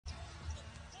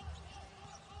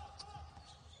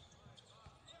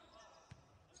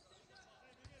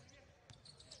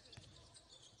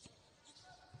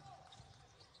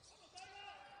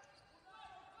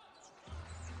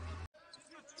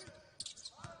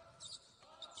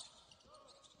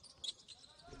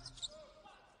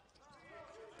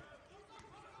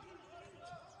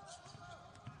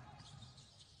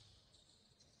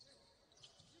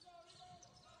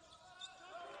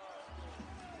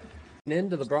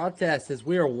Into the broadcast as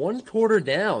we are one quarter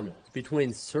down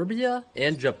between Serbia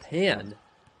and Japan.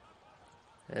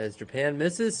 As Japan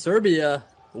misses, Serbia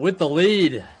with the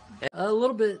lead. A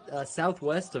little bit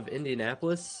southwest of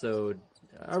Indianapolis, so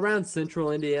around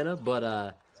central Indiana,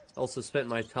 but also spent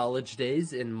my college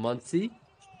days in Muncie,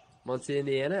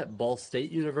 Indiana at Ball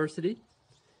State University.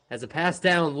 Has a pass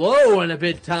down low and a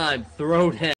big time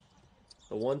throw down.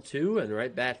 The 1-2 and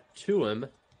right back to him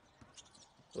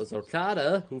was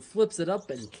Okada, who flips it up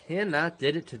and cannot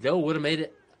get it to go. Would have made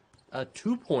it a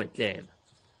 2-point game.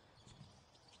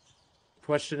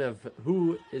 Question of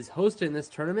who is hosting this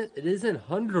tournament. It is in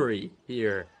Hungary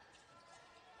here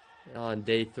on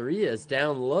day 3, as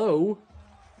down low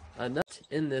enough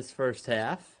in this first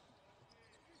half.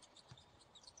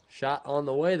 Shot on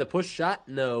the way. The push shot,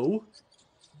 no.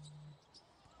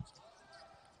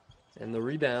 And the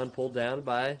rebound pulled down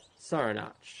by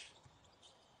Saranac.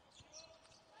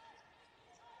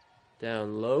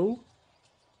 Down low.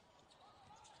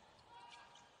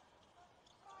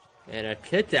 And a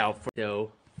kick out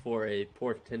for a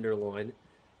pork tenderloin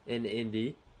in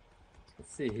Indy.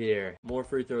 Let's see here. More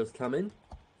free throws coming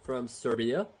from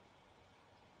Serbia.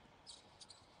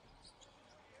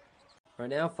 Right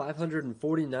now,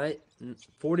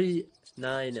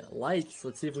 549 likes.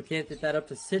 Let's see if we can't get that up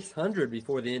to 600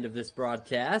 before the end of this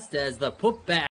broadcast as the putback